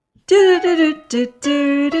Kate,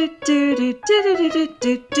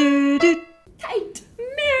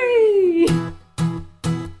 Mary!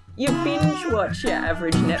 You binge watch your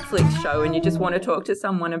average Netflix show and you just want to talk to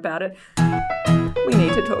someone about it. We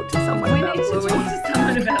need to talk to someone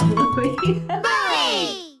about Louie.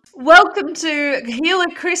 Welcome to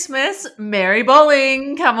Healer Christmas, Mary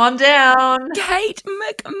Bolling. Come on down. Kate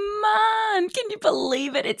McMahon, can you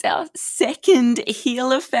believe it? It's our second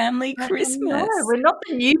Healer family Christmas. No, we're not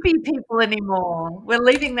the newbie people anymore. We're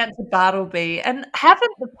leaving that to Bartleby. And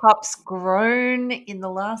haven't the pups grown in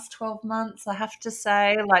the last 12 months, I have to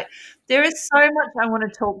say? Like, there is so much I want to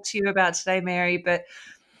talk to you about today, Mary, but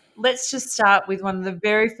let's just start with one of the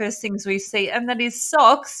very first things we see, and that is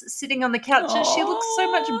Socks sitting on the couch. And she looks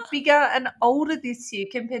so much bigger and older this year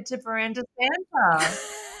compared to Veranda Santa.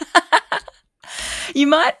 You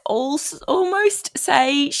might also almost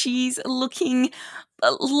say she's looking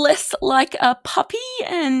less like a puppy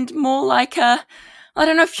and more like I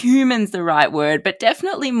don't know if human's the right word, but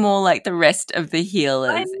definitely more like the rest of the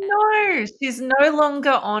healers. I know. She's no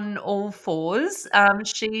longer on all fours.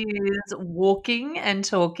 She is walking and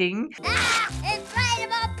talking.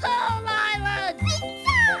 Inflatable pool island!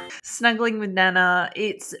 Pizza! Snuggling with Nana.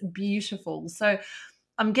 It's beautiful. So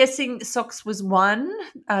I'm guessing Socks was 1.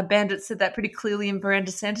 Bandit said that pretty clearly in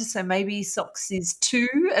Veranda Santa, so maybe Socks is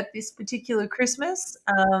 2 at this particular Christmas.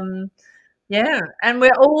 Yeah, and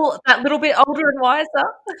we're all that little bit older and wiser.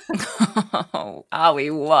 Oh, are we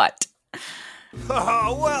what?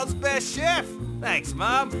 Oh, world's best chef. Thanks,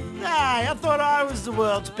 Mum. Hey, I thought I was the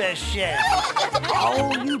world's best chef.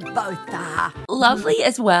 Oh, you both are. Lovely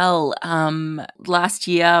as well. Last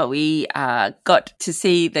year we got to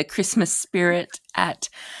see the Christmas spirit at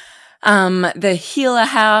the Healer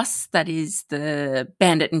House, that is the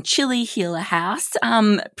Bandit and Chili Healer House.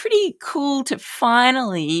 Pretty cool to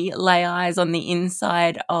finally lay eyes on the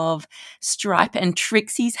inside of Stripe and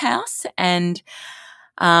Trixie's house. And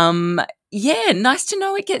yeah, nice to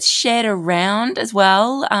know it gets shared around as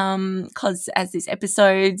well, because as this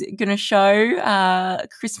episode's going to show,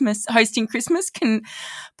 hosting Christmas can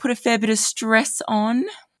put a fair bit of stress on.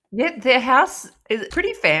 Yeah, their house is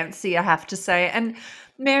pretty fancy, I have to say. And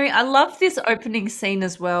Mary, I love this opening scene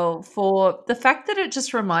as well for the fact that it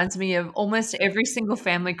just reminds me of almost every single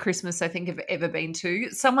family Christmas I think I've ever been to.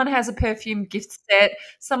 Someone has a perfume gift set.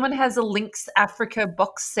 Someone has a Lynx Africa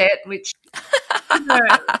box set, which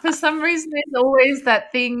for some reason there's always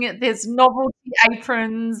that thing. There's novelty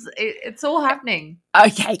aprons. It's all happening.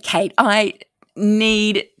 Okay, Kate, I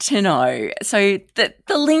need to know. So the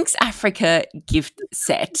Lynx Africa gift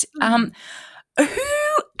set,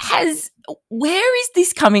 where is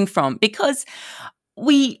this coming from? Because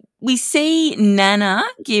we see Nana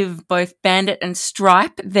give both Bandit and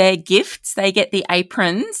Stripe their gifts. They get the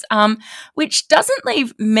aprons, which doesn't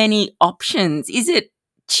leave many options. Is it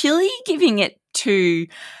Chili giving it to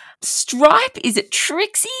Stripe? Is it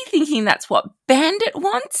Trixie thinking that's what Bandit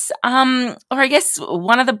wants? Or I guess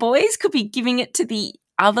one of the boys could be giving it to the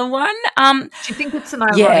other one. Do you think it's an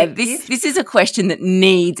ironic gift? This is a question that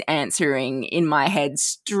needs answering in my head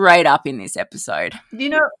straight up in this episode. You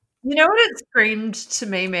know what it screamed to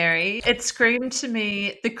me, Mary? It screamed to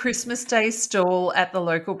me the Christmas Day stall at the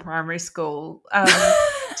local primary school.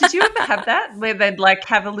 Did you ever have that where they'd like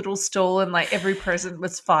have a little stall and like every present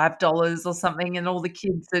was $5 or something, and all the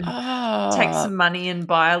kids would take some money and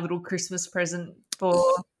buy a little Christmas present for?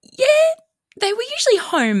 Yeah. They were usually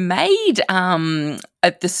homemade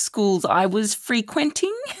at the schools I was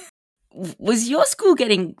frequenting. Was your school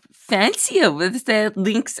getting fancier with their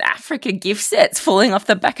Lynx Africa gift sets falling off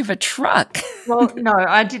the back of a truck? Well, no,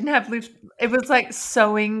 I didn't have lift. It was like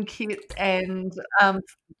sewing kit and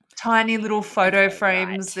tiny little photo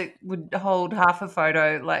frames that would hold half a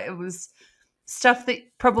photo. Like it was stuff that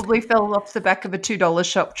probably fell off the back of a $2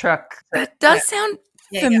 shop truck. That does sound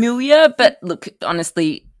familiar, but look,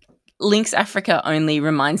 honestly, Lynx Africa only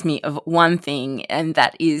reminds me of one thing, and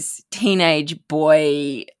that is teenage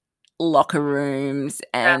boy locker rooms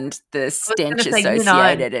and the stench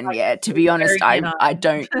associated. And yeah, to be honest, I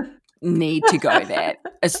don't need to go there.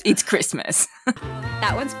 It's Christmas.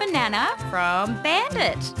 That one's for Nana from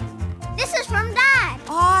Bandit. This is from Dad.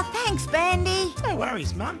 Oh, thanks, Bandy. No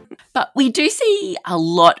worries, Mum. But we do see a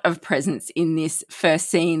lot of presents in this first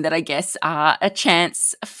scene that I guess are a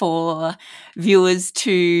chance for viewers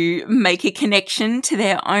to make a connection to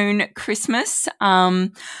their own Christmas.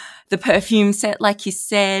 The perfume set, like you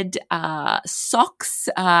said, socks,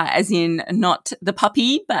 as in not the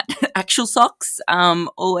puppy, but actual socks,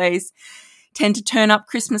 always tend to turn up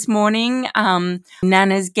Christmas morning.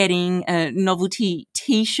 Nana's getting a novelty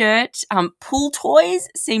T-shirt. Pool toys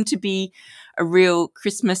seem to be a real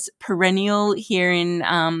Christmas perennial here in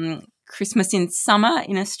Christmas in Summer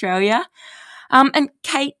in Australia. And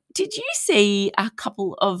Kate, did you see a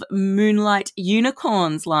couple of moonlight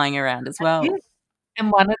unicorns lying around as well? Yes. And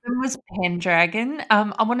one of them was Pendragon.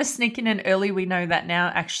 I want to sneak in an early we know that now,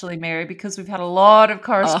 actually, Mary, because we've had a lot of Oh,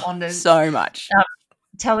 correspondence so much.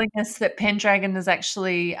 telling us that Pendragon is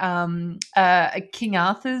actually a King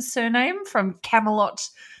Arthur's surname from Camelot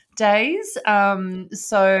days. And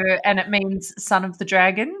it means son of the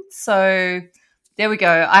dragon. So there we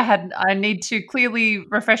go. I need to clearly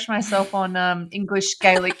refresh myself on English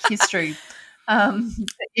Gaelic history. You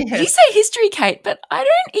Yes. say history, Kate, but I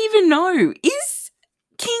don't even know. Is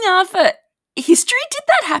King Arthur history? Did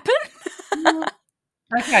that happen?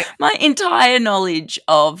 Okay. My entire knowledge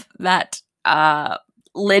of that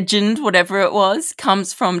legend, whatever it was,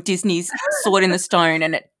 comes from Disney's Sword in the Stone,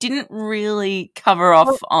 and it didn't really cover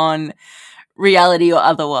off on reality or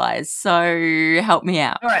otherwise. So help me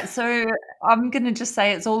out. All right, so I'm going to just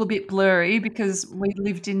say it's all a bit blurry because we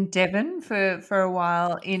lived in Devon for a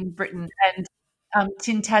while in Britain, and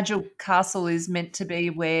Tintagel Castle is meant to be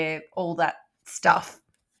where all that stuff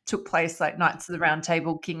took place, like Knights of the Round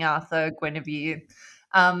Table, King Arthur, Guinevere,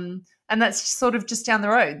 and that's sort of just down the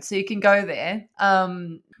road, so you can go there. But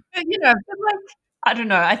like I don't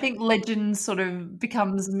know, I think legend sort of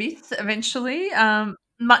becomes myth eventually,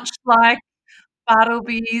 much like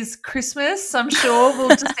Bartleby's Christmas, I'm sure, will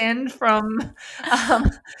descend from,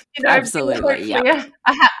 Absolutely, hopefully yep.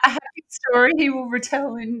 a happy story he will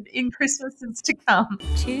retell in Christmases to come.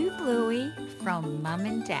 To Bluey from Mum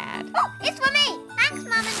and Dad. Oh, it's for me. Thanks,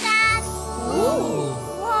 Mum and Dad.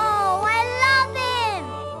 Whoa, I love him.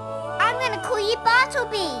 I'm going to call you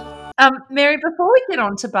Bartleby. Mary, before we get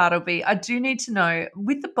on to Bartleby, I do need to know,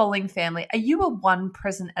 with the Bolling family, are you a one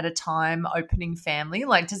present at a time opening family?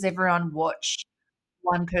 Like, does everyone watch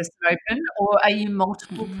one person open, or are you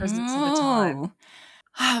multiple presents at a time?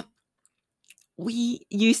 Oh. We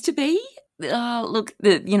used to be. Look,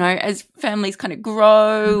 as families kind of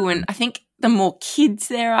grow, and I think the more kids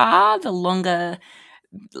there are, the longer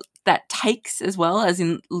that takes as well, as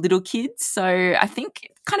in little kids. So I think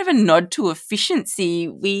kind of a nod to efficiency.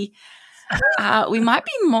 We might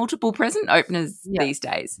be multiple present openers these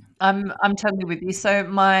days. I'm totally with you. So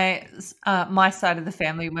my side of the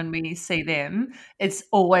family, when we see them, it's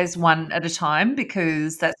always one at a time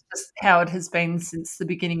because that's just how it has been since the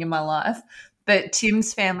beginning of my life. But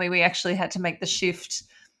Tim's family, we actually had to make the shift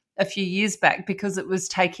a few years back because it was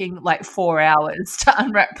taking like 4 hours to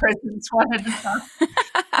unwrap presents one at a time.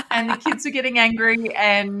 And the kids were getting angry,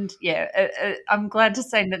 and I'm glad to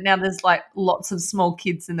say that now there's like lots of small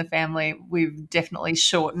kids in the family. We've definitely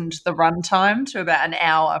shortened the run time to about an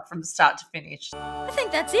hour from start to finish. I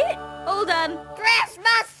think that's it. All done.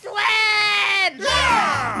 Christmas swim!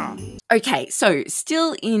 Yeah! Okay, so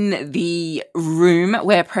still in the room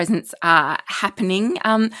where presents are happening,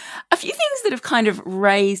 a few things that have kind of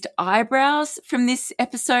raised eyebrows from this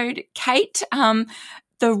episode. Kate,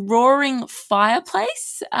 the roaring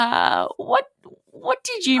fireplace, what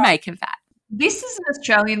did you make of that? This is an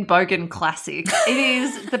Australian bogan classic. It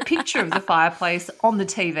is the picture of the fireplace on the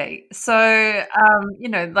TV. So,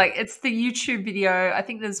 like it's the YouTube video. I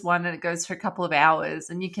think there's one and it goes for a couple of hours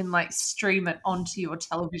and you can like stream it onto your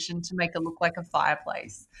television to make it look like a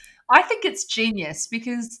fireplace. I think it's genius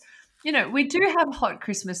because, we do have hot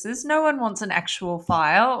Christmases. No one wants an actual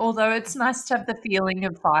fire, although it's nice to have the feeling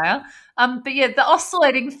of fire. But yeah, the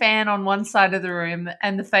oscillating fan on one side of the room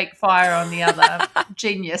and the fake fire on the other.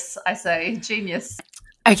 Genius, I say. Genius.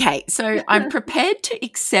 Okay, so I'm prepared to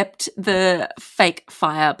accept the fake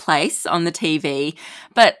fireplace on the TV,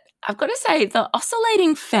 but I've got to say the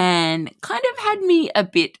oscillating fan kind of had me a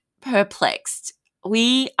bit perplexed.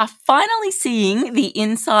 We are finally seeing the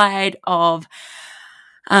inside of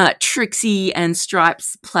Trixie and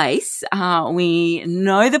Stripe's place. We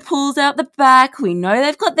know the pool's out the back. We know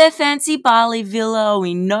they've got their fancy Bali villa.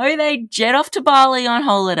 We know they jet off to Bali on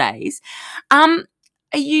holidays. Are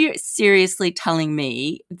you seriously telling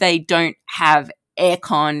me they don't have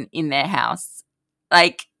aircon in their house?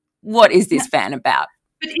 Like, what is this fan about?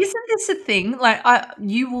 But isn't this a thing? Like,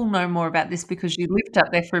 you will know more about this because you lived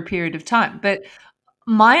up there for a period of time. But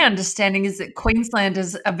my understanding is that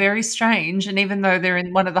Queenslanders are very strange, and even though they're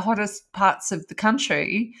in one of the hottest parts of the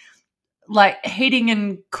country, like heating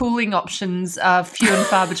and cooling options are few and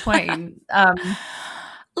far between.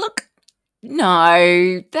 Look,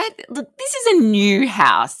 this is a new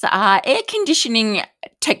house. Air conditioning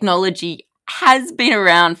technology has been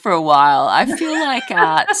around for a while. I feel like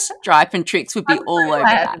Stripe and Trix would be all over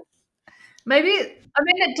that. Maybe I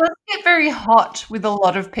mean, it does get very hot with a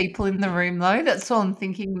lot of people in the room, though. That's all I'm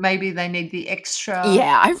thinking. Maybe they need the extra.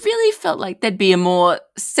 Yeah, I really felt like there'd be a more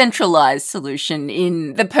centralized solution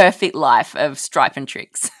in the perfect life of Stripe and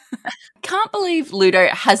Trix. Can't believe Ludo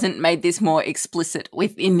hasn't made this more explicit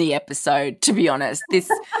within the episode, to be honest. This,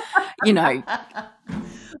 you know.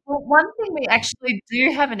 Well, one thing we actually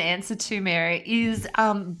do have an answer to, Mary, is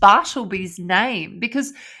Bartleby's name,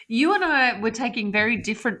 because you and I were taking very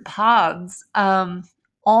different paths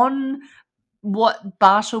on what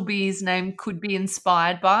Bartleby's name could be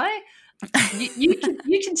inspired by.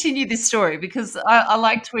 You continue this story, because I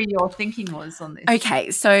liked where your thinking was on this.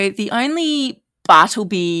 Okay, so the only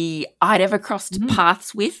Bartleby I'd ever crossed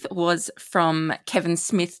paths with was from Kevin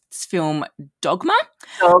Smith's film Dogma.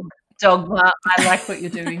 Dogma. I like what you're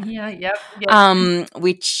doing here. Yep.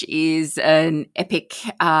 Which is an epic,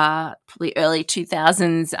 probably early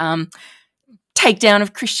 2000s takedown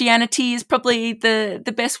of Christianity is probably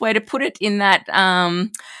the best way to put it, in that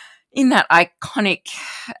iconic,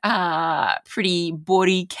 pretty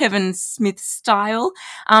bawdy Kevin Smith style.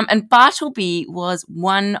 And Bartleby was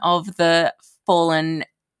one of the fallen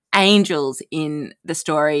angels in the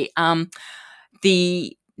story.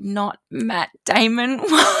 The not Matt Damon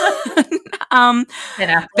one.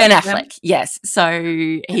 Ben Affleck, yes.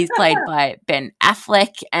 So he's played by Ben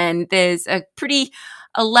Affleck, and there's a pretty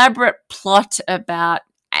elaborate plot about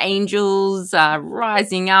angels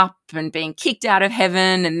rising up and being kicked out of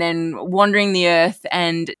heaven and then wandering the earth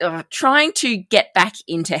and trying to get back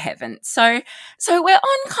into heaven. So we're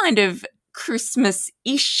on kind of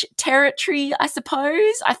Christmas-ish territory, I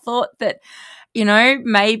suppose. I thought that, you know,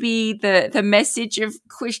 maybe the message of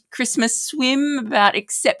Christmas Swim about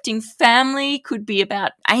accepting family could be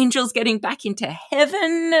about angels getting back into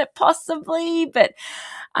heaven, possibly, but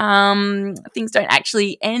things don't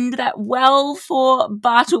actually end that well for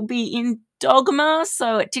Bartleby in Dogma,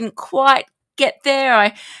 so it didn't quite get there.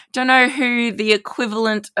 I don't know who the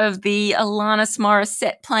equivalent of the Alanis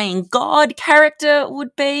Morissette playing God character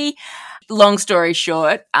would be. Long story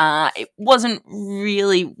short, it wasn't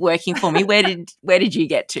really working for me. Where did you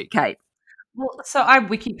get to, Kate? Well, so I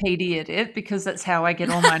Wikipedia'd it, because that's how I get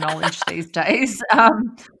all my knowledge these days.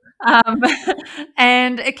 And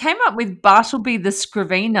it came up with Bartleby the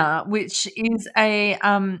Scrivener, which is a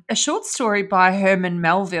short story by Herman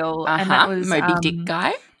Melville, and that was Moby Dick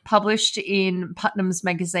guy, published in Putnam's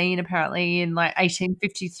Magazine apparently in like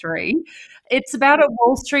 1853. It's about a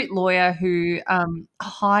Wall Street lawyer who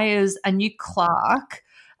hires a new clerk,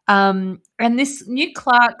 and this new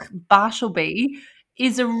clerk, Bartleby,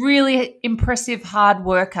 is a really impressive hard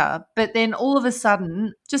worker, but then all of a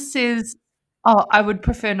sudden just says, "Oh, I would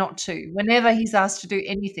prefer not to," whenever he's asked to do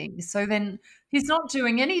anything. So then he's not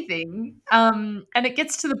doing anything, and it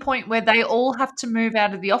gets to the point where they all have to move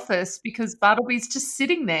out of the office because Bartleby's just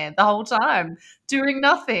sitting there the whole time, doing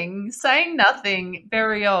nothing, saying nothing.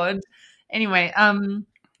 Very odd. Anyway, and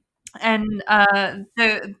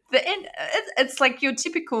the end, it's like your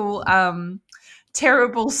typical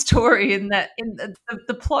terrible story, in that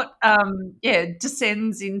the plot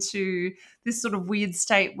descends into this sort of weird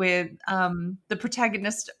state where the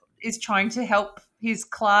protagonist is trying to help his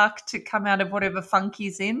clerk to come out of whatever funk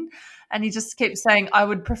he's in, and he just keeps saying, "I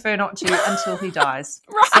would prefer not to," until he dies.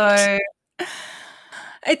 Right. So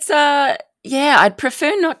it's I'd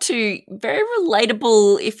prefer not to. Very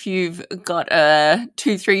relatable if you've got a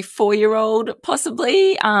 2, 3, 4-year-old,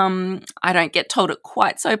 possibly. I don't get told it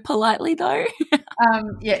quite so politely, though.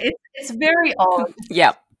 It's very odd.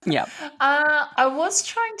 Yep. I was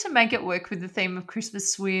trying to make it work with the theme of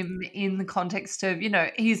Christmas Swim in the context of, you know,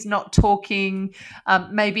 he's not talking.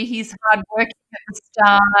 Maybe he's hardworking at the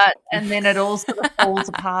start and then it all sort of falls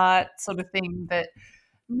apart, sort of thing. But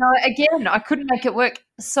no, again, I couldn't make it work.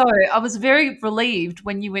 So I was very relieved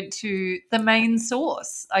when you went to the main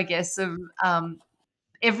source, I guess, of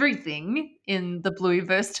everything in the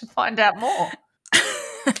Blueyverse to find out more.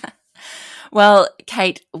 Well,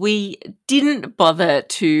 Kate, we didn't bother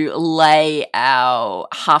to lay our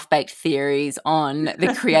half-baked theories on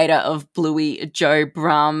the creator of Bluey, Joe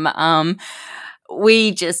Brumm.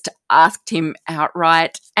 We just asked him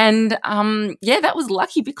outright. And, that was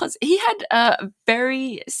lucky because he had a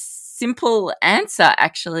very simple answer,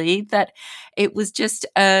 actually, that it was just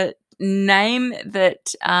a name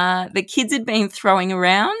that the kids had been throwing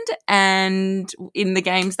around and in the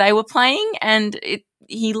games they were playing, and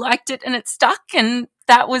he liked it and it stuck, and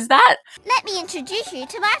that was that. Let me introduce you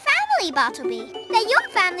to my family, Bartleby. They're your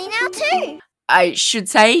family now too. I should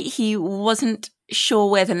say he wasn't sure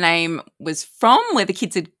where the name was from, where the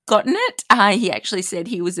kids had gotten it. He actually said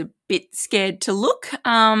he was a bit scared to look,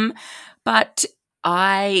 but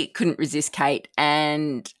I couldn't resist Kate,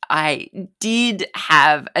 and I did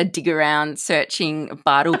have a dig around searching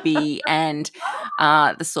Bartleby and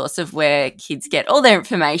the source of where kids get all their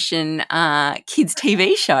information, kids'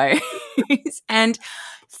 TV shows, and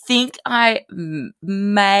think I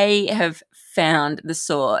may have found the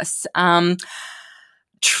source.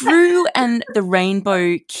 True and the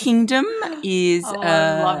Rainbow Kingdom is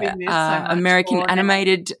I'm loving this so much American more now.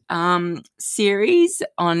 animated series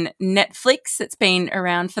on Netflix that's been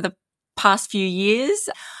around for the past few years.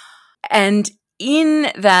 And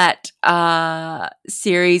in that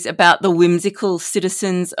series about the whimsical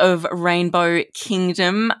citizens of Rainbow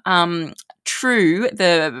Kingdom, True,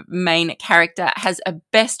 the main character, has a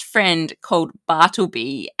best friend called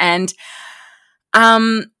Bartleby, and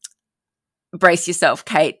brace yourself,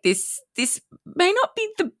 Kate. This may not be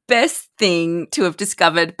the best thing to have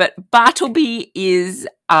discovered, but Bartleby is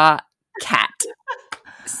a cat.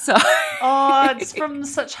 So, it's from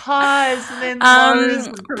such highs and then lows.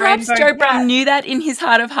 With the perhaps rainbow Joe Brumm cat. knew that in his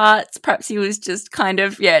heart of hearts. Perhaps he was just kind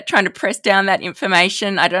of trying to press down that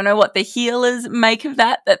information. I don't know what the healers make of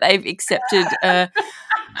that they've accepted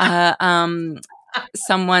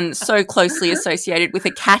someone so closely associated with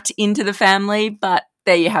a cat into the family, but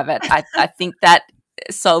there you have it. I think that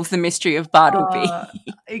solves the mystery of Bartleby.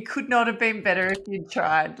 It could not have been better if you'd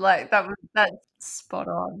tried. That's spot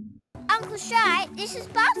on. Uncle Shy, this is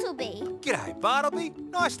Bartleby. G'day, Bartleby.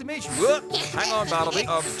 Nice to meet you. Whoop. Hang on, Bartleby.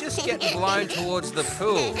 I'm just getting blown towards the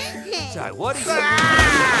pool. So what is it?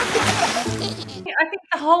 I think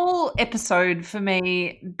the whole episode for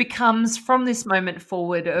me becomes from this moment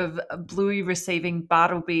forward of Bluey receiving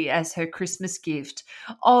Bartleby as her Christmas gift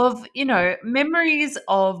of, memories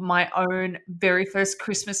of my own very first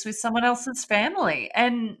Christmas with someone else's family.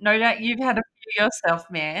 And no doubt you've had a few yourself,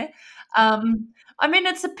 Mare.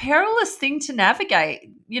 It's a perilous thing to navigate.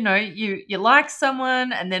 You like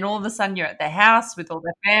someone and then all of a sudden you're at their house with all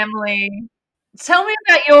their family. Tell me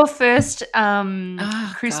about your first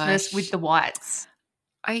Christmas gosh. with the Whites.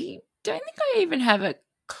 I don't think I even have a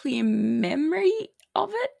clear memory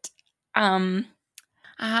of it.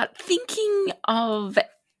 Thinking of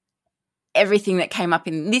everything that came up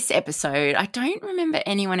in this episode, I don't remember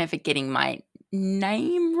anyone ever getting my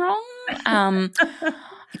name wrong. I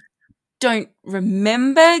don't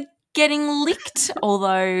remember getting licked,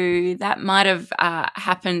 although that might have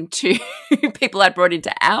happened to people I'd brought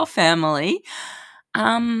into our family.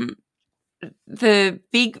 The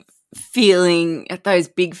big feeling at those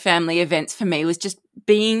big family events for me was just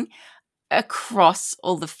being across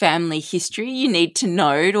all the family history you need to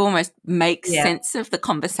know to almost make sense of the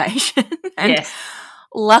conversation. And Yes.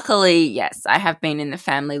 luckily, yes, I have been in the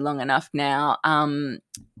family long enough now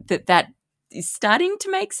that is starting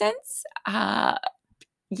to make sense. And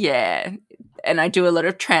I do a lot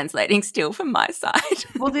of translating still from my side.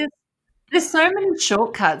 Well, there's so many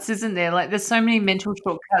shortcuts, isn't there? Like there's so many mental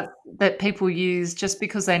shortcuts that people use just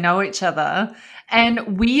because they know each other,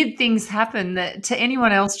 and weird things happen that to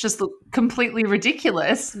anyone else just look completely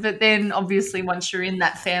ridiculous. But then obviously once you're in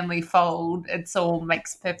that family fold, it's all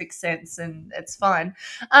makes perfect sense and it's fine.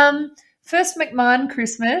 First McMahon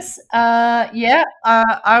Christmas. I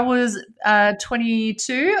was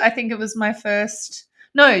 22. I think it was my first.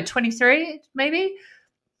 No, 23 maybe.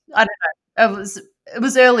 I don't know. It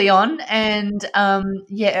was early on, and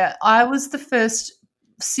I was the first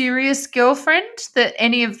serious girlfriend that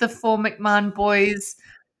any of the four McMahon boys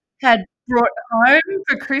had brought home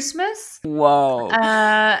for Christmas. Whoa.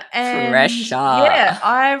 And Pressure. yeah,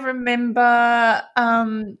 I remember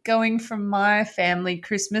going from my family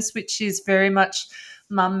Christmas, which is very much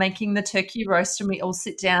Mum making the turkey roast, and we all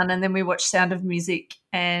sit down and then we watch Sound of Music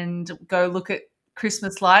and go look at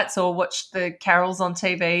Christmas lights or watch the carols on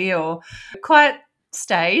TV, or quite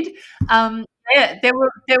stayed. There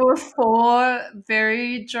were four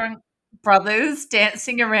very drunk brothers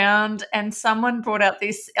dancing around, and someone brought out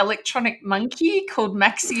this electronic monkey called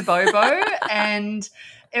Maxi Bobo, and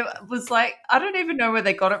it was like, I don't even know where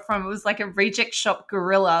they got it from. It was like a reject shop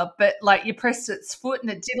gorilla, but like you pressed its foot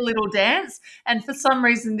and it did a little dance, and for some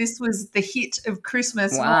reason this was the hit of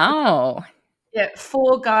Christmas. Wow. Yeah,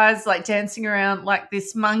 four guys like dancing around like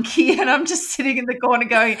this monkey, and I'm just sitting in the corner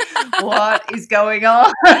going, what is going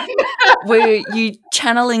on? Were you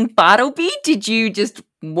channeling Bartleby? Did you just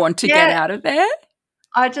want to get out of there?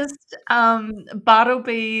 I just,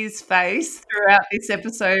 Bartleby's face throughout this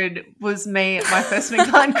episode was me at my first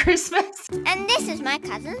McMahon Christmas. And this is my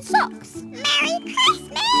cousin Socks. Merry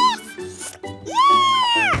Christmas!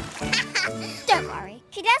 Yeah! Don't worry,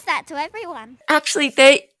 she does that to everyone. Actually,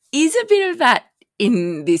 there is a bit of that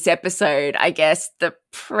in this episode, I guess, the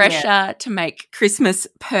pressure to make Christmas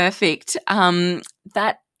perfect.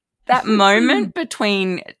 That moment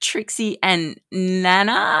between Trixie and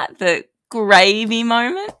Nana, the gravy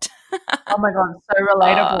moment. Oh my God, so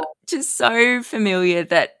relatable. Just so familiar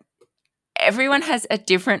that everyone has a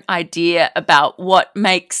different idea about what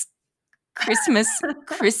makes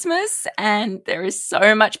Christmas, and there is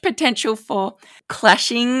so much potential for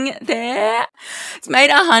clashing there. It's made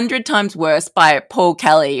 100 times worse by Paul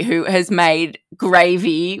Kelly, who has made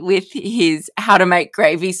gravy with his How to Make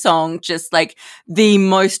Gravy song just like the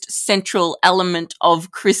most central element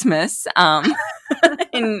of Christmas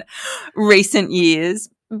in recent years.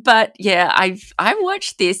 But yeah, I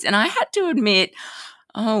watched this and I had to admit,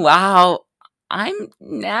 oh wow, I'm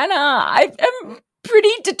Nana. I am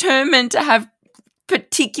pretty determined to have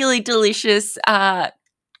particularly delicious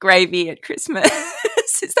gravy at Christmas.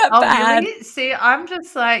 Is that bad? Really? See, I'm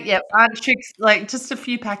just like, yep, Aunt Trix, like just a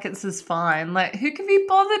few packets is fine. Like, who can be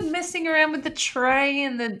bothered messing around with the tray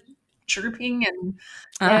and the dripping and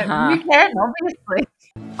you can, obviously.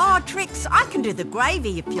 Oh, Trix, I can do the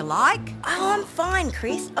gravy if you like. Oh, I'm fine,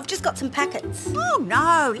 Chris. I've just got some packets. Oh,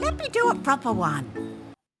 no, let me do a proper one.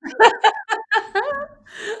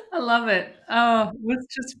 I love it. Oh, it was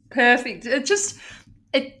just perfect.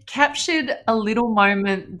 It captured a little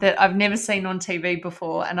moment that I've never seen on TV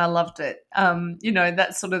before, and I loved it.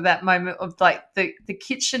 That sort of that moment of like the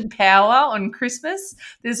kitchen power on Christmas.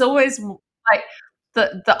 There's always like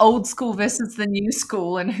the old school versus the new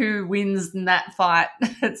school and who wins in that fight.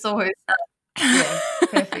 It's always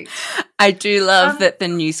perfect. I do love that the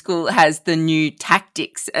new school has the new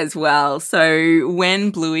tactics as well. So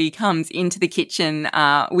when Bluey comes into the kitchen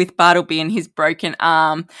with Bartleby and his broken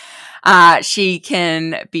arm, she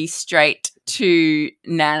can be straight to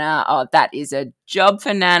Nana. Oh, that is a job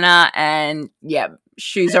for Nana. And yeah,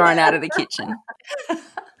 shoes are on out of the kitchen.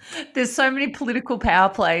 There's so many political power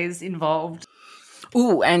plays involved.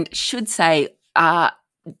 Ooh, and should say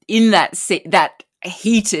in that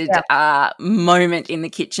heated moment in the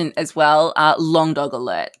kitchen as well, long dog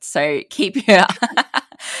alert. So keep your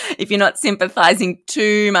if you're not sympathizing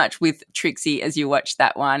too much with Trixie as you watch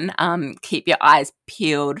that one, keep your eyes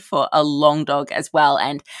peeled for a long dog as well.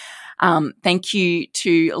 And thank you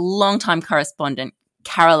to longtime correspondent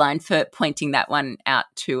Caroline for pointing that one out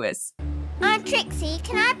to us. Aunt Trixie,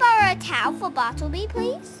 can I borrow a towel for Bartleby,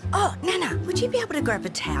 please? Oh, Nana, would you be able to grab a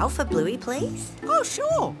towel for Bluey, please? Oh,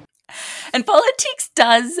 sure. And politics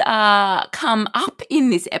does come up in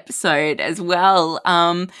this episode as well.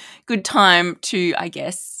 Good time to, I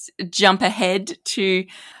guess, jump ahead to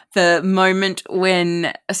the moment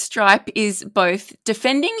when Stripe is both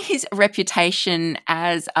defending his reputation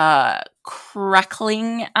as a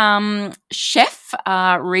crackling chef,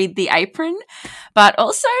 read the apron, but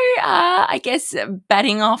also, I guess,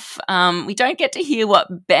 batting off. We don't get to hear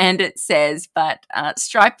what Bandit says, but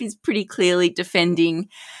Stripe is pretty clearly defending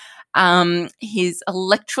his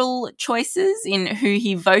electoral choices in who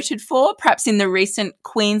he voted for, perhaps in the recent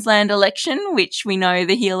Queensland election, which we know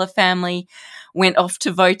the Healer family went off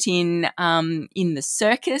to vote in the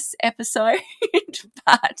circus episode.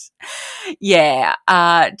 But yeah,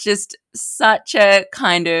 just such a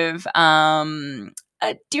kind of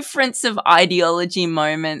a difference of ideology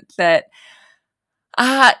moment that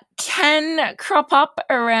can crop up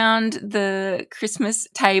around the Christmas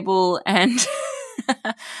table and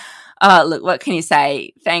look, what can you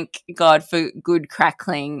say? Thank God for good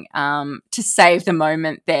crackling to save the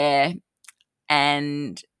moment there.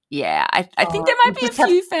 And yeah, I think there might be a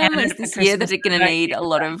few families this year that are going to need a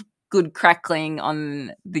lot of good crackling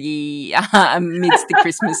on the amidst the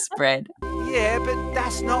Christmas spread. Yeah, but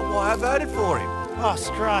that's not why I voted for him. Oh,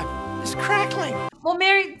 Stripe, it's crackling. Well,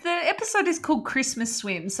 Mary, the episode is called Christmas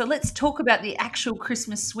Swim, so let's talk about the actual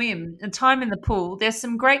Christmas swim, the time in the pool. There's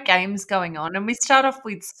some great games going on, and we start off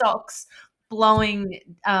with Socks blowing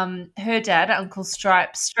her dad, Uncle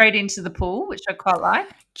Stripe, straight into the pool, which I quite like.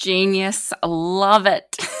 Genius. I love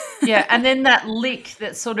it. Yeah, and then that lick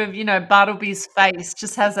that sort of, Bartleby's face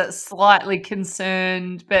just has that slightly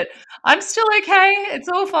concerned, but I'm still okay. It's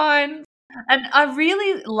all fine. And I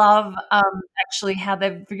really love actually how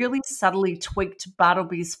they've really subtly tweaked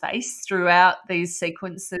Bartleby's face throughout these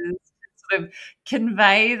sequences to sort of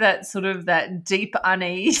convey that deep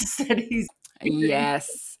unease that he's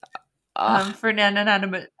Yes. for an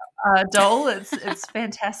inanimate doll. It's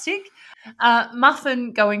fantastic.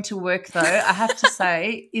 Muffin going to work, though, I have to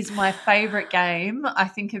say, is my favourite game, I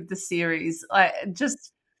think, of the series.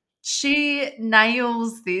 She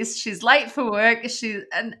nails this. She's late for work.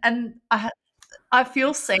 I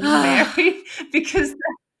feel seen, Mary, because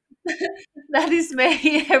That is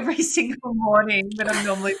me every single morning when I'm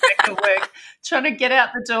normally back at work, trying to get out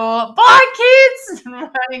the door. Bye, kids! And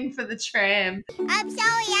running for the tram. I'm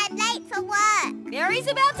sorry I'm late for work. Mary's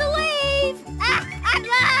about to leave. I'm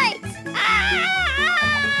late.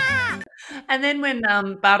 And then when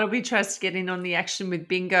Bartleby tries to get in on the action with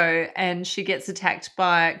Bingo and she gets attacked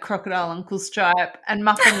by Crocodile Uncle Stripe, and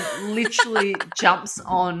Muffin literally jumps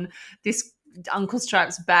on this Uncle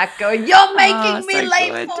Stripe's back going, "You're making me so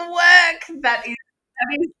late good. for work." That is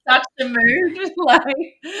such a move.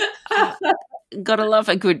 Gotta love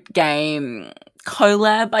a good game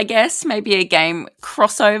collab, I guess. Maybe a game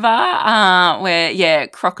crossover where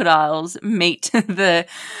crocodiles meet the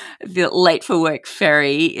late for work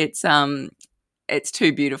ferry. It's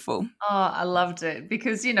too beautiful. Oh, I loved it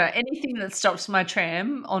because, anything that stops my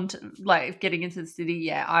tram onto getting into the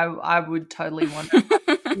city, I would totally want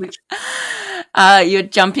it. You're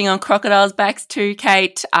jumping on crocodiles' backs too,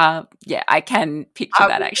 Kate. I can picture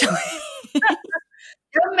that actually.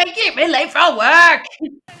 You're making me late for work.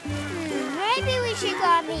 Maybe we should go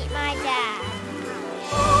and meet my dad.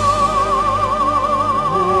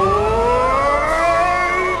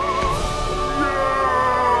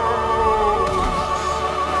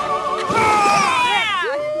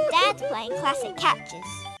 Dad's playing classic catches.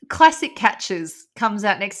 Classic Catches comes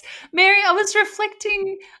out next. Mary, I was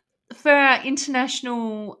reflecting for our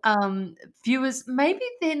international viewers, maybe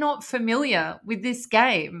they're not familiar with this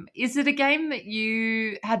game. Is it a game that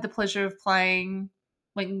you had the pleasure of playing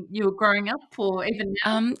when you were growing up or even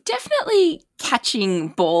now? Definitely catching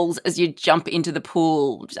balls as you jump into the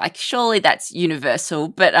pool. Like, surely that's universal.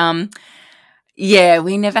 But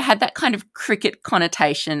we never had that kind of cricket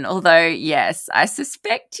connotation. Although, yes, I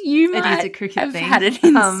suspect you It is might a cricket have thing. had it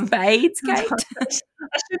in spades, Kate. I shouldn't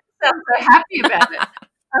sound so happy about it.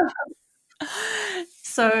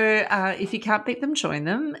 So if you can't beat them, join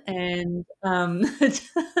them. And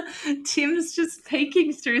Tim's just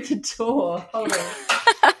peeking through the door. Hold on.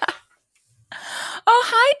 Oh,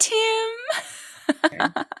 hi, Tim.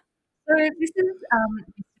 So this is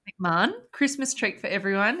Mr. McMahon, Christmas treat for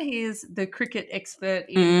everyone. He is the cricket expert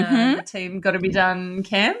in the team Gotta Be Done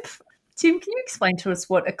camp. Tim, can you explain to us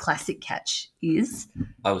what a classic catch is?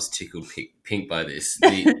 I was tickled pink by this.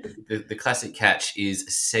 The classic catch is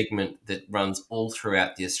a segment that runs all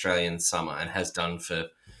throughout the Australian summer and has done for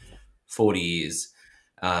 40 years,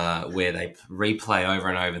 where they replay over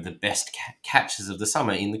and over the best catches of the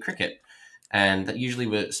summer in the cricket. And that usually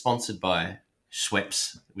were sponsored by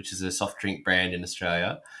Schweppes, which is a soft drink brand in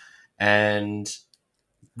Australia. And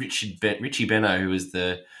Richie Benno, who was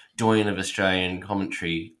the doyen of Australian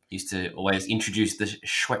commentary, used to always introduce the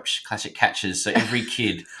Schweppes classic catches. So every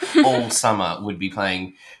kid all summer would be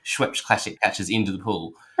playing Schweppes classic catches into the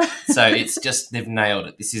pool. So it's just, they've nailed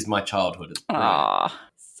it. This is my childhood. It's brilliant. Oh,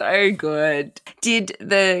 so good. Did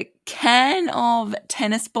the can of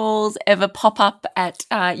tennis balls ever pop up at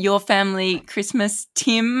your family Christmas,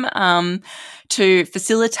 Tim, to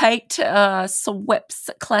facilitate Schweppes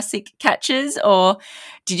classic catches? Or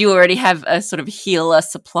did you already have a sort of healer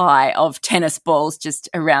supply of tennis balls just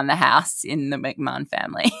around the house in the McMahon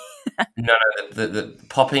family? No, the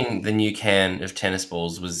popping the new can of tennis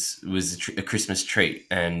balls was a Christmas treat,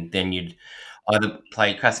 and then you'd either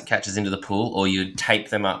play classic catches into the pool or you'd tape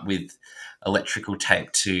them up with electrical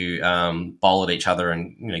tape to bowl at each other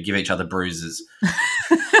and give each other bruises.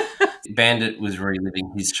 Bandit was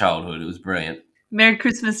reliving his childhood. It was brilliant. Merry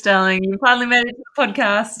Christmas, darling. You finally made it to the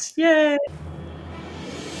podcast. Yay.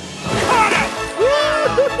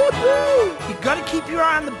 You gotta keep your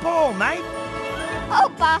eye on the ball, mate.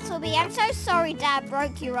 Oh, Bartleby, I'm so sorry Dad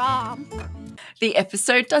broke your arm. The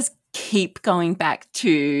episode does keep going back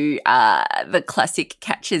to the classic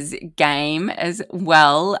catches game as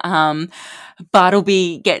well.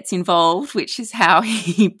 Bartleby gets involved, which is how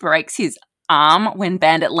he breaks his arm when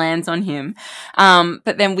Bandit lands on him.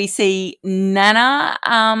 But then we see Nana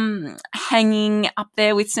hanging up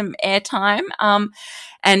there with some airtime.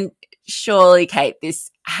 And surely, Kate,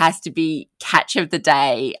 this has to be catch of the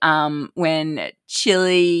day when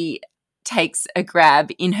Chili takes a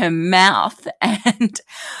grab in her mouth, and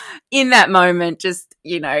in that moment, just,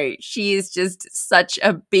 she is just such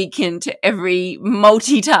a beacon to every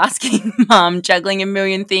multitasking mum, juggling a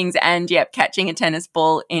million things and catching a tennis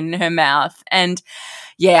ball in her mouth. And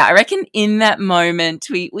I reckon in that moment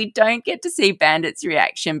we don't get to see Bandit's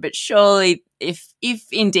reaction, but surely if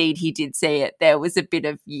indeed he did see it, there was a bit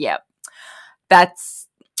of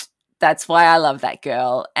that's why I love that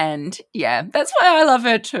girl, and that's why I love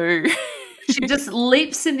her too. She just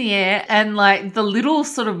leaps in the air, and the little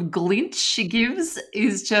sort of glint she gives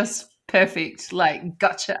is just perfect. Like,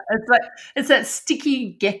 gotcha. It's that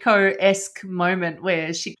sticky gecko-esque moment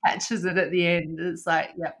where she catches it at the end. It's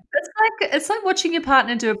like, yeah, it's like watching your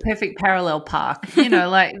partner do a perfect parallel park.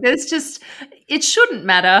 Like it shouldn't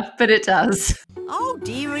matter, but it does. Oh,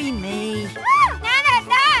 dearie me. No.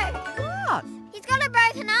 What? He's got a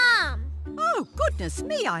broken arm. Oh, goodness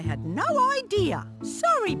me, I had no idea.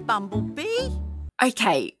 Sorry, Bumblebee.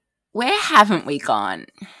 Okay, where haven't we gone?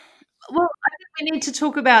 Well, I think we need to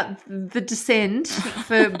talk about the descent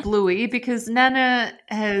for Bluey because Nana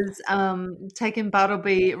has taken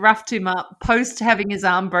Bartleby, roughed him up post having his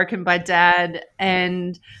arm broken by Dad,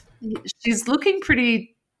 and she's looking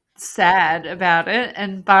pretty sad about it.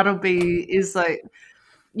 And Bartleby is like,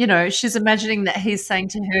 she's imagining that he's saying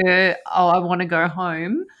to her, "Oh, I want to go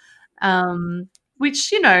home,"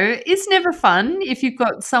 which is never fun if you've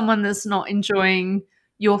got someone that's not enjoying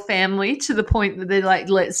your family to the point that they're like,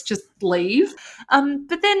 let's just leave.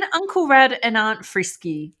 But then Uncle Rad and Aunt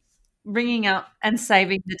Frisky ringing up and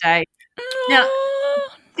saving the day. Now,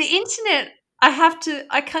 the internet,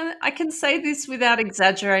 I can say this without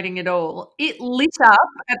exaggerating at all. It lit up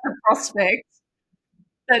at the prospect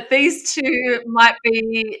that these two might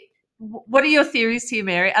be. What are your theories here,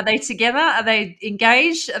 Mary? Are they together? Are they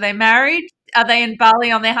engaged? Are they married? Are they in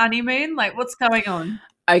Bali on their honeymoon? Like, what's going on?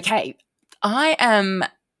 Okay, I am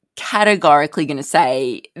categorically going to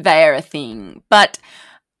say they are a thing, but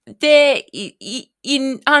they're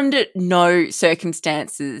in under no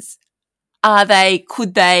circumstances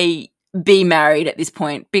could they be married at this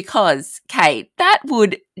point, because Kate, that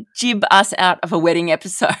would jib us out of a wedding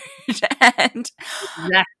episode and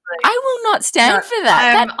Exactly. I will not stand for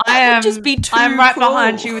that. That would just be too I'm right cruel.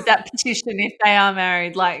 behind you with that petition if they are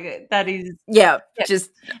married. Like, that is... Yeah, just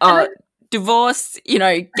divorce,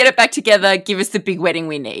 get it back together, give us the big wedding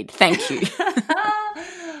we need. Thank you.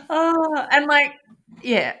 And like,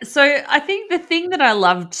 yeah. So I think the thing that I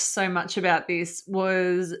loved so much about this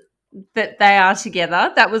was that they are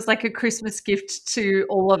together. That was like a Christmas gift to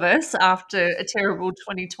all of us after a terrible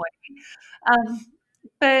 2020.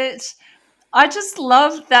 But I just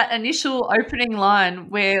loved that initial opening line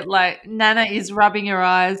where like Nana is rubbing her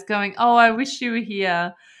eyes going, "Oh, I wish you were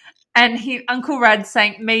here." And Uncle Rad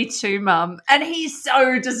saying, "Me too, Mum." And he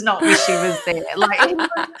so does not wish he was there. Like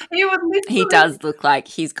he was literally, He does look like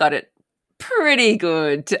he's got it pretty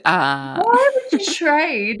good. why would you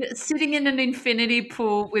trade sitting in an infinity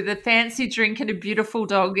pool with a fancy drink and a beautiful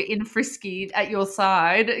dog in Frisky at your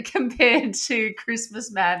side compared to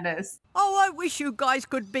Christmas madness? Oh, I wish you guys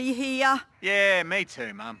could be here. Yeah, me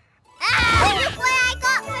too, Mum. Look what I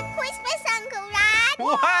got for Christmas, Uncle Rad.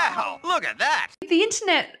 Wow, look at that. The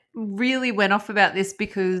internet really went off about this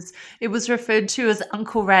because it was referred to as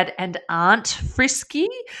Uncle Rad and Aunt Frisky.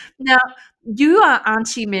 Now, you are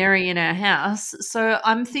Auntie Mary in our house, so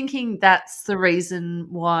I'm thinking that's the reason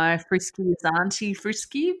why Frisky is Auntie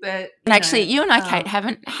Frisky. But And actually, you and I, Kate,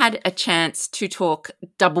 haven't had a chance to talk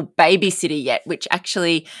double babysitter yet, which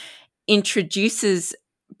actually introduces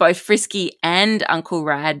both Frisky and Uncle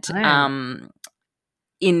Rad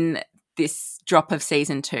in this drop of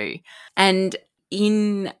season 2. And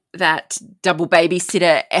in that double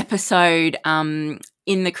babysitter episode,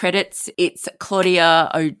 in the credits, it's Claudia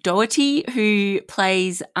O'Doherty who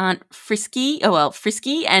plays Aunt Frisky. Oh, well,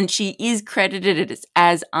 Frisky, and she is credited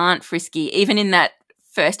as Aunt Frisky, even in that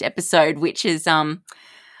first episode, which is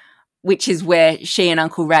where she and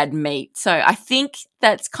Uncle Rad meet. So I think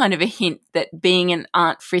that's kind of a hint that being an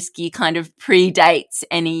Aunt Frisky kind of predates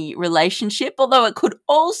any relationship, although it could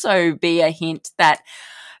also be a hint that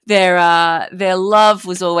their love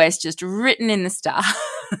was always just written in the stars.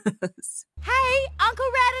 Hey, Uncle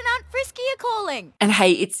Rad and Aunt Frisky are calling. And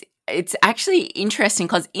hey, it's actually interesting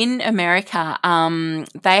because in America,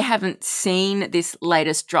 they haven't seen this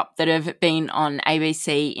latest drop that have been on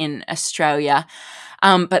ABC in Australia.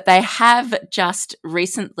 But they have just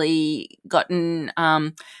recently gotten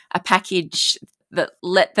a package that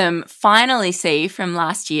let them finally see from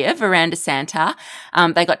last year, Veranda Santa.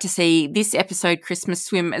 They got to see this episode, Christmas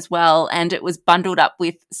Swim, as well, and it was bundled up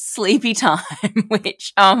with Sleepy Time,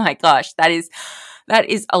 which, oh my gosh, that is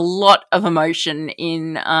a lot of emotion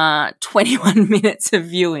in 21 minutes of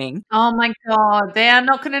viewing. Oh my God, they are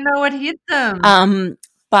not going to know what hit them.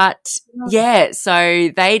 But yeah, so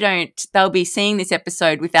they'll be seeing this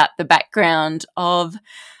episode without the background of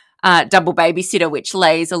Double Babysitter, which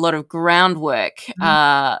lays a lot of groundwork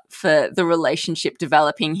for the relationship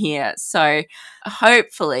developing here. So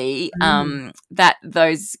hopefully that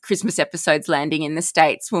those Christmas episodes landing in the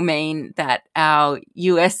States will mean that our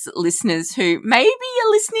US listeners who maybe are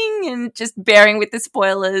listening and just bearing with the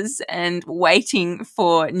spoilers and waiting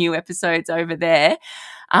for new episodes over there,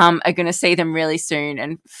 are going to see them really soon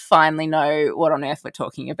and finally know what on earth we're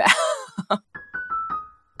talking about.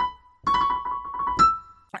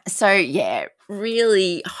 So, yeah,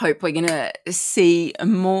 really hope we're going to see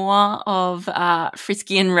more of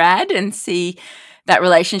Frisky and Rad and see that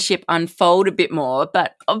relationship unfold a bit more.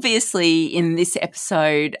 But obviously in this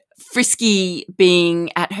episode, Frisky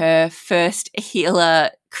being at her first healer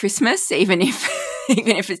Christmas, even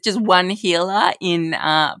if it's just one healer in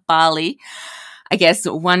Bali, I guess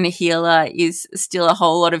one healer is still a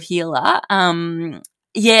whole lot of healer.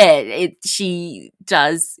 She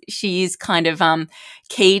is kind of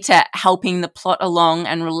key to helping the plot along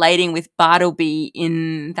and relating with Bartleby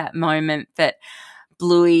in that moment that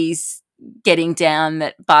Bluey's getting down,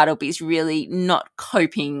 that Bartleby's really not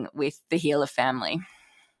coping with the healer family.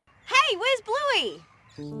 Hey, where's Bluey?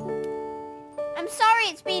 I'm sorry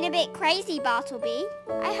it's been a bit crazy, Bartleby.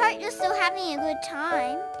 I hope you're still having a good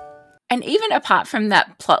time. And even apart from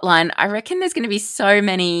that plotline, I reckon there's going to be so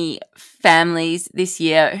many families this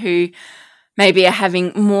year who maybe are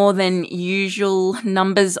having more than usual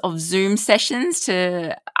numbers of Zoom sessions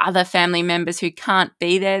to other family members who can't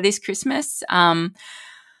be there this Christmas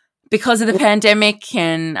because of the pandemic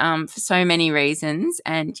and for so many reasons.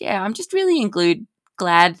 And, yeah, I'm just really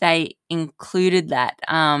glad they included that.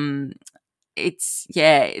 It's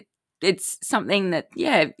something that,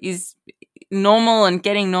 is normal and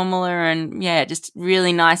getting normaler, and just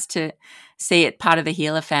really nice to see it part of the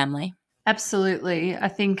healer family. Absolutely. I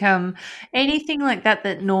think anything like that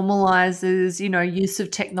normalizes, use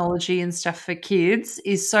of technology and stuff for kids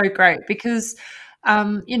is so great because,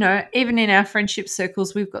 even in our friendship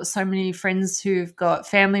circles, we've got so many friends who've got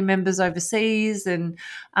family members overseas, and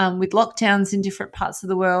with lockdowns in different parts of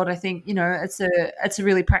the world, I think, it's a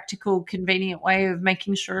really practical, convenient way of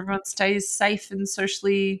making sure everyone stays safe and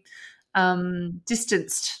socially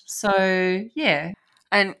distanced. So, yeah.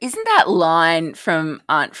 And isn't that line from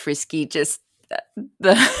Aunt Frisky just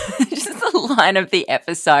the line of the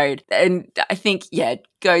episode? And I think, it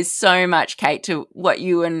goes so much, Kate, to what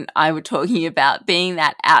you and I were talking about, being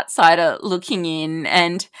that outsider looking in.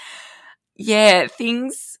 And,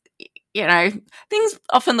 things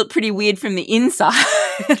often look pretty weird from the inside,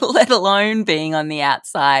 let alone being on the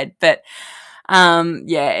outside. But,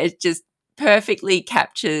 it just perfectly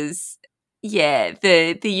captures,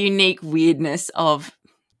 the unique weirdness of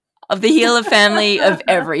the healer family, of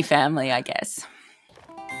every family, I guess.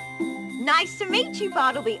 Nice to meet you,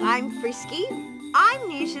 Bartleby. I'm Frisky. I'm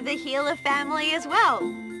new to the healer family as well.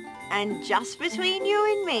 And just between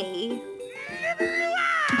you and me,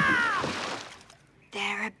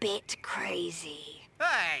 they're a bit crazy.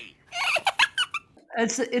 Hey!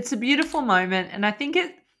 It's a beautiful moment, and I think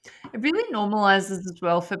it really normalizes as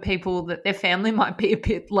well for people that their family might be a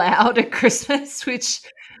bit loud at Christmas, which,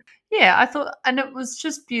 I thought, and it was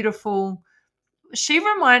just beautiful. She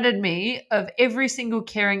reminded me of every single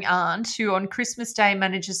caring aunt who on Christmas Day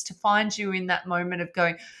manages to find you in that moment of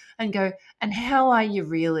go, and how are you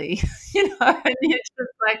really? And you're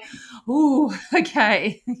just like, ooh,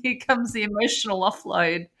 okay, here comes the emotional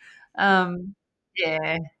offload.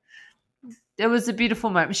 It was a beautiful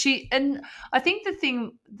moment. And I think the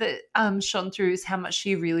thing that shone through is how much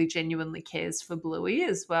she really genuinely cares for Bluey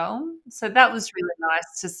as well. So that was really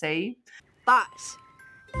nice to see. But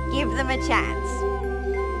give them a chance.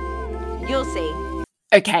 You'll see.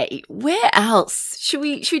 Okay, where else? Should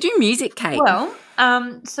we do music, Kate? Well,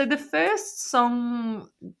 so the first song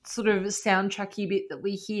sort of soundtracky bit that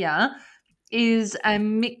we hear is a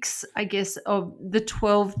mix, I guess, of the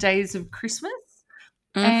 12 Days of Christmas.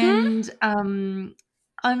 Mm-hmm. And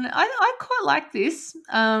I quite like this.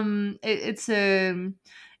 It's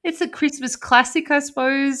a Christmas classic, I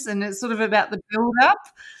suppose, and it's sort of about the build-up.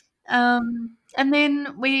 And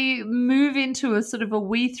then we move into a sort of a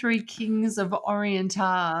We Three Kings of Orient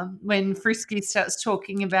Are when Frisky starts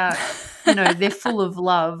talking about, they're full of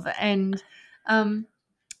love. And I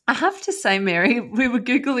have to say, Mary, we were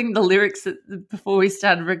Googling the lyrics before we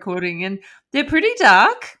started recording, and they're pretty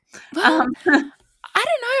dark. Well, I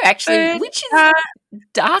don't know, actually, which is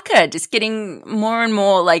darker, just getting more and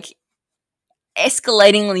more like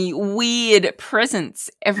escalatingly weird presents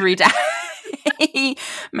every day.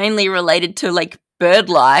 Mainly related to like bird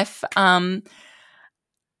life. To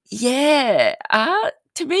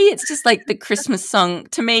me it's just like the Christmas song.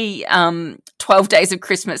 To me, 12 Days of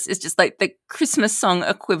Christmas is just like the Christmas song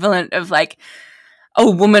equivalent of like a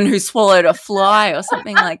woman who swallowed a fly or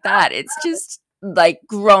something like that. It's just like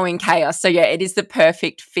growing chaos. So it is the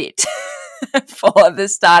perfect fit for the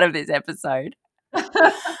start of this episode.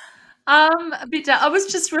 A bit. I was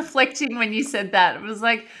just reflecting when you said that. It was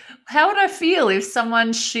like How would I feel if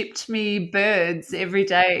someone shipped me birds every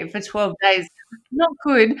day for 12 days? Not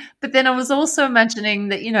good. But then I was also imagining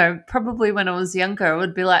that, probably when I was younger, I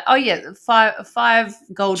would be like, oh, yeah, five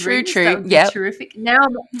gold True, rings. true. That would be Yep. terrific. Now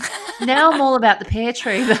I'm all about the pear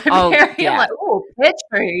tree, though, Oh, Mary. I'm yeah. like, oh, pear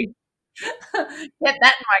tree. Get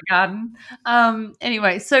that in my garden.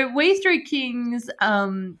 Anyway, so We Three Kings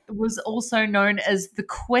was also known as The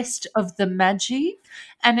Quest of the Magi,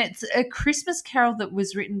 and it's a Christmas carol that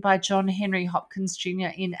was written by John Henry Hopkins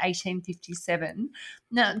Jr. in 1857.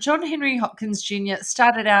 Now, John Henry Hopkins Jr.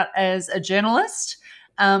 started out as a journalist,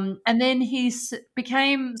 and then he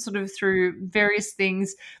became, sort of through various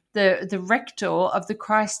things, the rector of the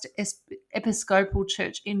Christ Episcopal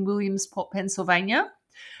Church in Williamsport, Pennsylvania.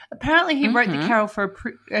 Apparently, he wrote the Mhm. carol for a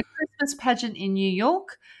Christmas pageant in New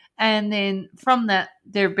York. And then from that,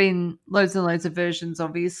 there have been loads and loads of versions,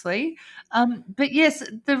 obviously. But yes,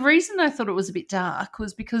 the reason I thought it was a bit dark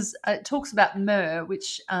was because it talks about myrrh,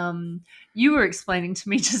 which you were explaining to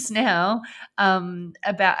me just now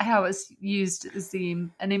about how it's used as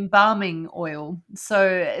an embalming oil.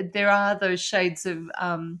 So there are those shades of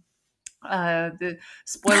the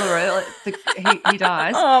spoiler alert, he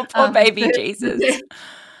dies. Oh, poor baby the- Jesus.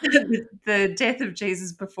 the death of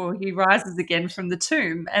Jesus before he rises again from the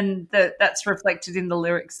tomb, and that's reflected in the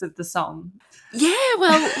lyrics of the song. Yeah,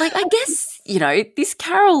 well, I guess, this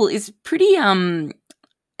carol is pretty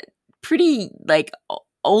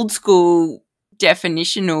old school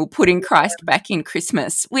definitional, putting Christ back in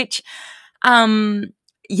Christmas, which if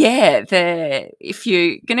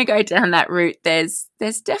you're going to go down that route, there's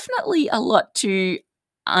definitely a lot to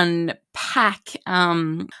unpack.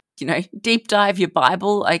 Deep dive your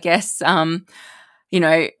Bible, I guess.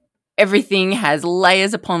 Everything has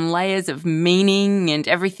layers upon layers of meaning, and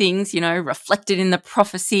everything's, reflected in the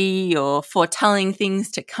prophecy or foretelling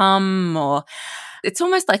things to come, or it's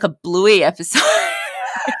almost like a Bluey episode.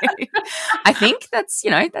 I think that's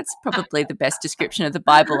probably the best description of the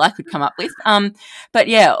Bible I could come up with. But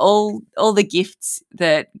yeah, all the gifts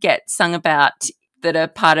that get sung about that are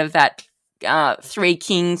part of that Three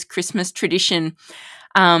Kings Christmas tradition,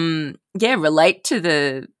 relate to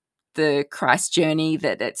the Christ journey,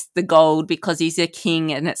 that it's the gold because he's a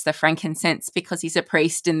king, and it's the frankincense because he's a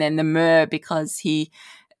priest, and then the myrrh because he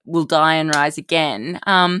will die and rise again.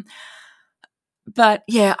 But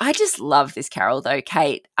yeah, I just love this carol though,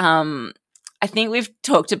 Kate. I think we've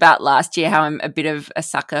talked about last year how I'm a bit of a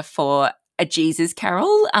sucker for a Jesus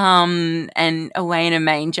carol, and Away in a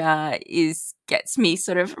Manger gets me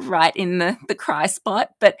sort of right in the cry spot.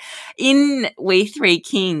 But in We Three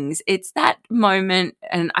Kings, it's that moment,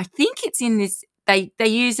 and I think it's in this, they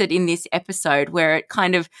use it in this episode where it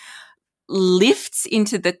kind of lifts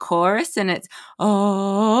into the chorus, and it's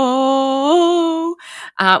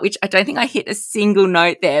which I don't think I hit a single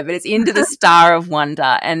note there, but it's into the Star of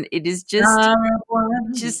Wonder, and it is just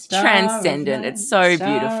transcendent. It's so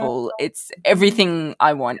beautiful. It's everything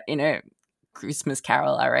I want in a Christmas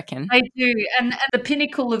carol, I reckon. I do, and the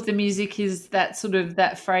pinnacle of the music is that sort of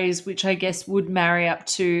that phrase, which I guess would marry up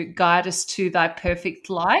to "Guide us to thy perfect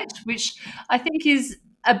light," which I think is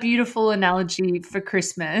a beautiful analogy for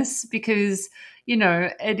Christmas, because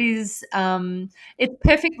it is it's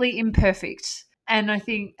perfectly imperfect, and I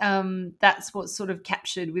think that's what's sort of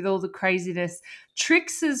captured with all the craziness.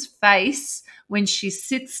 Trix's face when she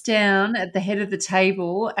sits down at the head of the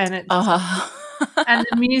table, and it's and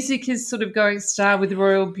the music is sort of going star with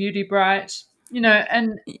Royal Beauty Bright,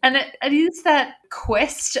 and it is that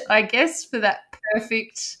quest, I guess, for that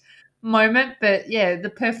perfect moment. But yeah, the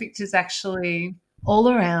perfect is actually all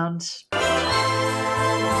around. Merry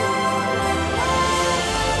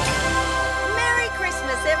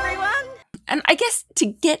Christmas, everyone! And I guess to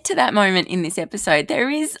get to that moment in this episode, there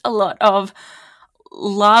is a lot of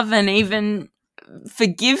love and even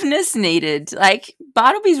forgiveness needed. Like,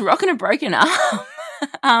 Bartleby's rocking a broken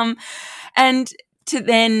arm. And to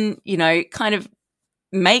then, kind of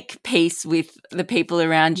make peace with the people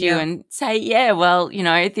around you and say, yeah, well,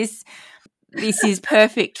 this is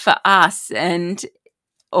perfect for us,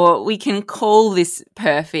 or we can call this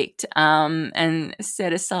perfect, and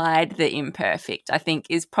set aside the imperfect, I think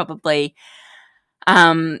is probably,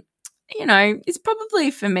 is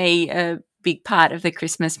probably for me a big part of the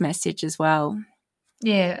Christmas message as well.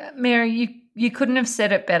 Yeah, Mary, you couldn't have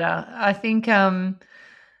said it better. I think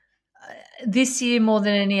this year more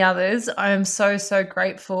than any others, I am so, so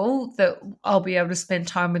grateful that I'll be able to spend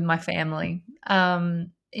time with my family. And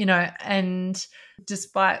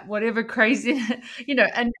despite whatever crazy,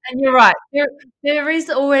 and you're right, there is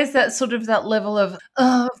always that sort of that level of,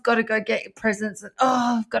 I've got to go get your presents, and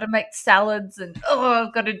I've got to make salads, and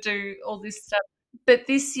I've got to do all this stuff. But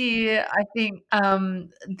this year, I think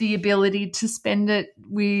the ability to spend it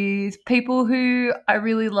with people who I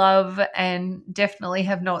really love and definitely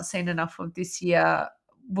have not seen enough of this year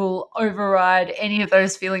will override any of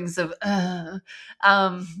those feelings of, yeah,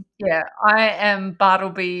 I am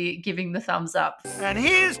Bartleby giving the thumbs up. And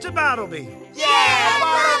here's to Bartleby. Yeah,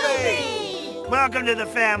 Bartleby! Welcome to the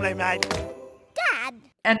family, mate. Dad.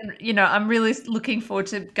 And, I'm really looking forward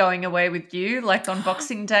to going away with you, like on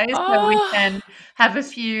Boxing Day, so we can have a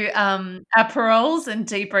few aperols and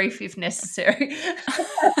debrief if necessary.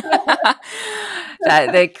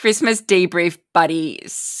 The Christmas debrief buddy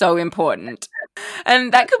is so important.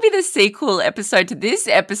 And that could be the sequel episode to this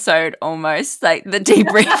episode almost, like the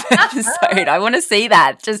debrief episode. I want to see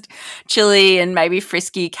that. Just Chili and maybe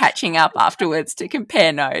Frisky catching up afterwards to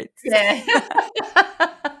compare notes. Yeah.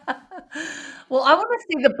 Well, I want to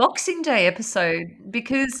see the Boxing Day episode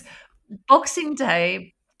because Boxing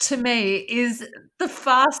Day, to me, is the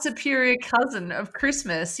far superior cousin of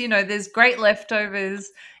Christmas. There's great leftovers.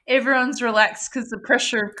 Everyone's relaxed because the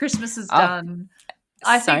pressure of Christmas is done.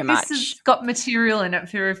 I think this has got material in it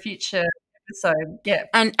for a future episode. Yeah.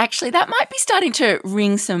 And actually, that might be starting to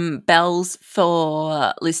ring some bells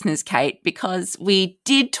for listeners, Kate, because we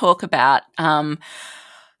did talk about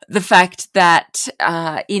the fact that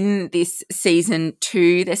in this season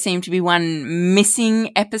 2, there seemed to be one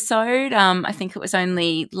missing episode. I think it was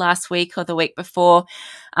only last week or the week before.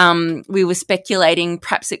 We were speculating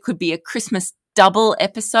perhaps it could be a Christmas double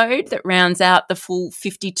episode that rounds out the full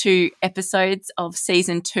 52 episodes of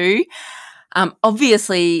season 2.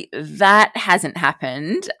 Obviously, that hasn't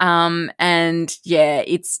happened. And yeah,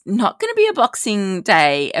 it's not going to be a Boxing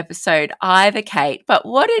Day episode either, Kate. But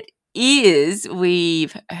what it is,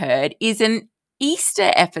 we've heard, is an Easter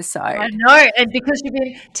episode. I know, and because you've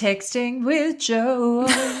been texting with Joe.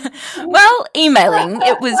 Well, emailing,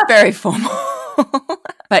 it was very formal.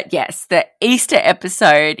 But yes, the Easter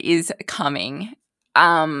episode is coming.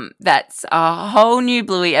 That's a whole new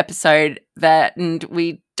Bluey episode and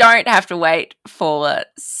we don't have to wait for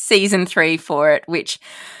season 3 for it, which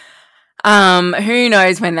who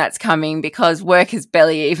knows when that's coming because work has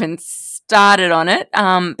barely even started on it.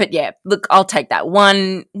 But yeah, look, I'll take that.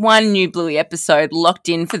 One new Bluey episode locked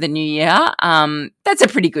in for the new year. That's a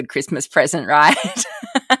pretty good Christmas present, right?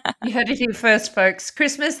 You heard it here first, folks.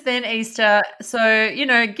 Christmas, then Easter. So,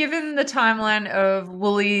 given the timeline of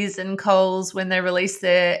Woolies and Coles when they release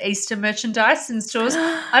their Easter merchandise in stores,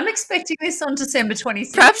 I'm expecting this on December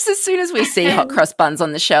 26th. Perhaps as soon as we see hot cross buns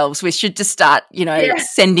on the shelves, we should just start,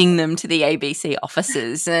 sending them to the ABC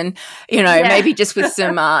offices and, maybe just with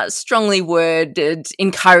some strongly worded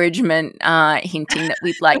encouragement hinting that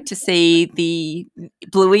we'd like to see the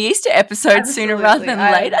Bluey Easter episode sooner rather than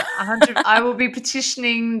later. I will be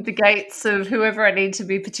petitioning the gates of whoever I need to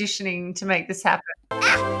be petitioning to make this happen.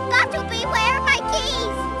 Bartleby, where are my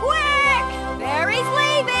keys? Quick! Barry's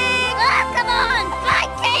leaving! Oh, come on! Bye,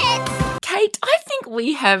 kids! Kate, I think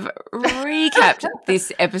we have recapped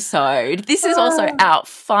this episode. This is also our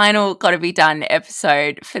final Gotta Be Done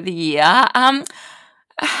episode for the year.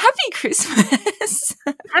 Happy Christmas.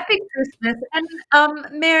 Happy Christmas. And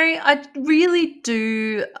Mary, I really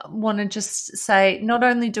do want to just say not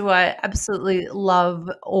only do I absolutely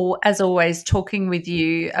love, or as always, talking with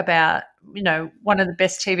you about, one of the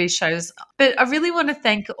best TV shows, but I really want to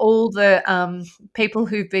thank all the people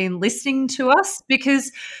who've been listening to us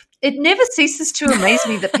because it never ceases to amaze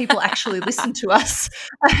me that people actually listen to us.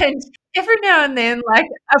 And every now and then, like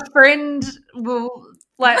a friend will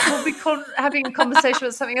we'll be having a conversation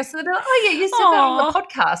about something else, and they'll be like, "Oh yeah, you said that on the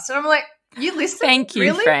podcast," and I'm like, "You listen? Thank you,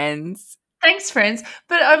 really? friends." Thanks, friends.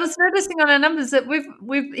 But I was noticing on our numbers that we've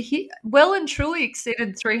well and truly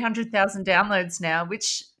exceeded 300,000 downloads now,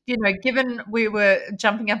 which given we were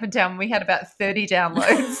jumping up and down, we had about 30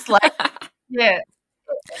 downloads. Yeah.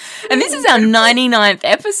 And this is our 99th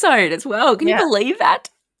episode as well. Can you believe that?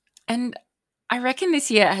 And I reckon this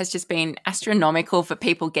year has just been astronomical for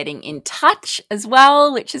people getting in touch as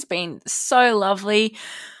well, which has been so lovely.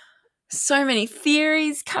 So many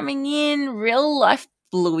theories coming in, real life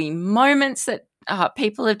Bluey moments that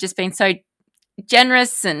people have just been so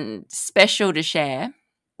generous and special to share.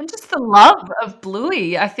 And just the love of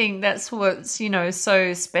Bluey. I think that's what's,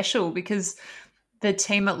 so special because the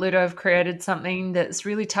team at Ludo have created something that's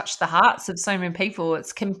really touched the hearts of so many people.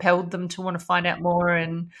 It's compelled them to want to find out more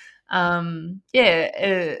and and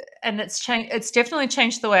it's definitely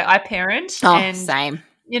changed the way I parent. Oh, same.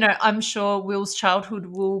 I'm sure Will's childhood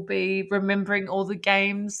will be remembering all the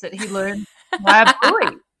games that he learned via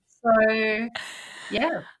Bluey. So,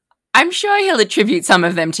 yeah. I'm sure he'll attribute some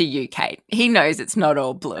of them to you, Kate. He knows it's not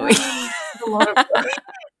all Bluey. A lot of Bluey.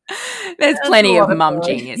 There's That's plenty a of lot mum boys.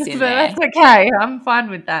 genius in But there. that's okay. I'm fine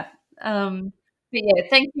with that. But yeah,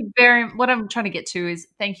 thank you what I'm trying to get to is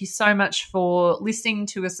thank you so much for listening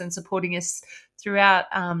to us and supporting us throughout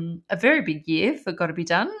a very big year for Gotta Be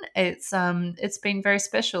Done. It's been very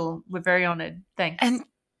special. We're very honoured. Thanks. And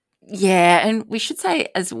yeah, and we should say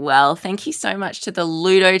as well, thank you so much to the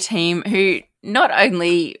Ludo team who not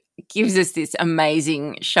only gives us this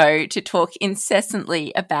amazing show to talk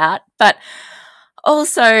incessantly about, but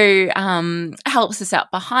also helps us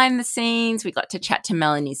out behind the scenes. We got to chat to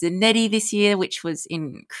Melanie Zanetti this year, which was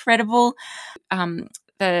incredible.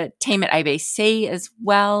 The team at ABC as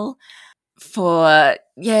well for,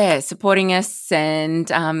 supporting us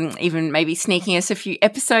and even maybe sneaking us a few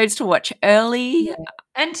episodes to watch early. Yeah.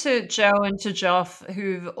 And to Joe and to Joff,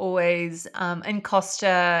 who've always, and Costa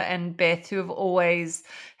and Beth, who have always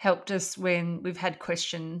helped us when we've had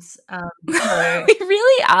questions. So We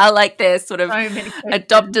really are like their sort of many questions.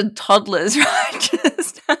 adopted toddlers, right?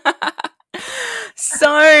 Just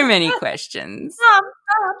so many questions.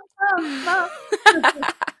 Mum.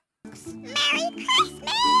 Merry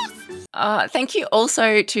Christmas! Thank you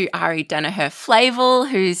also to Ari Danaher Flavel,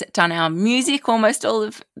 who's done our music almost all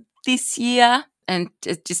of this year and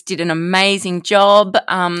just did an amazing job.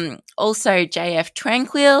 Also JF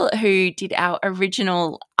Tranquil, who did our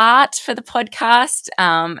original art for the podcast.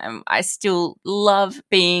 And I still love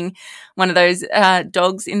being one of those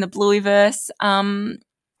dogs in the Blueyverse.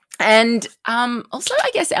 And also,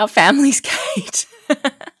 I guess, our family's Kate,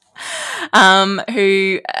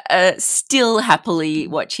 who are still happily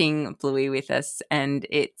watching Bluey with us. And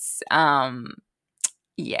it's,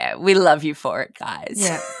 we love you for it, guys.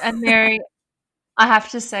 Yeah. And Mary, I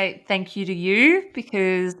have to say thank you to you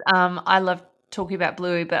because I love talking about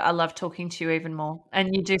Bluey, but I love talking to you even more.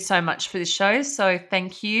 And you do so much for this show. So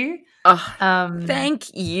thank you.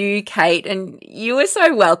 Thank you, Kate. And you are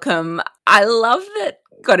so welcome. I love that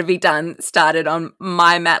Gotta Be Done started on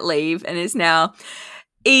my mat leave and is now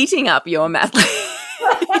eating up your mat leave.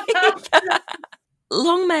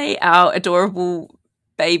 Long may our adorable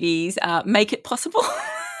babies make it possible.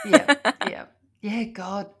 Yeah,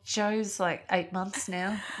 God, Joe's like 8 months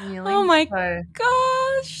now, nearly. Oh my so,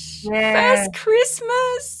 gosh. Yeah. First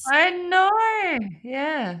Christmas. I know.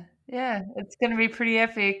 Yeah. It's going to be pretty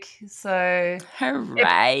epic. So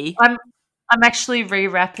Hooray. I'm actually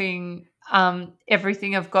rewrapping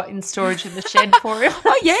everything I've got in storage in the shed for him.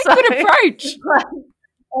 Oh yeah, good approach.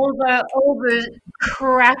 All the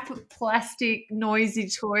crap plastic noisy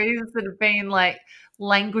toys that have been like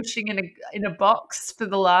languishing in a box for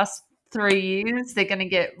the last 3 years, they're going to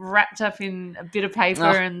get wrapped up in a bit of paper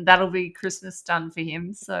and that'll be Christmas done for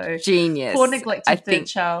him. So genius. Poor neglected third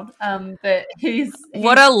child. But he's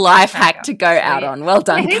what a life hack to go out on. Well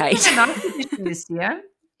done, Kate. He's in a nice position this year.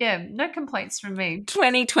 Yeah, no complaints from me.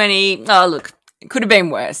 2020, oh look, it could have been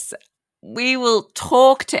worse. We will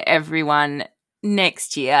talk to everyone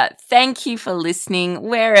next year. Thank you for listening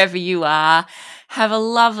wherever you are. Have a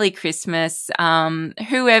lovely Christmas.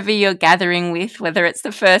 Whoever you're gathering with, whether it's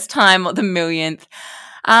the first time or the millionth.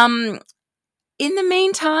 In the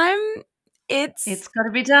meantime, it's got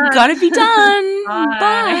to be done. Got to be done.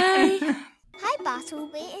 Bye. Hi,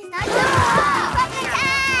 Bartleby. It's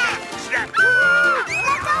not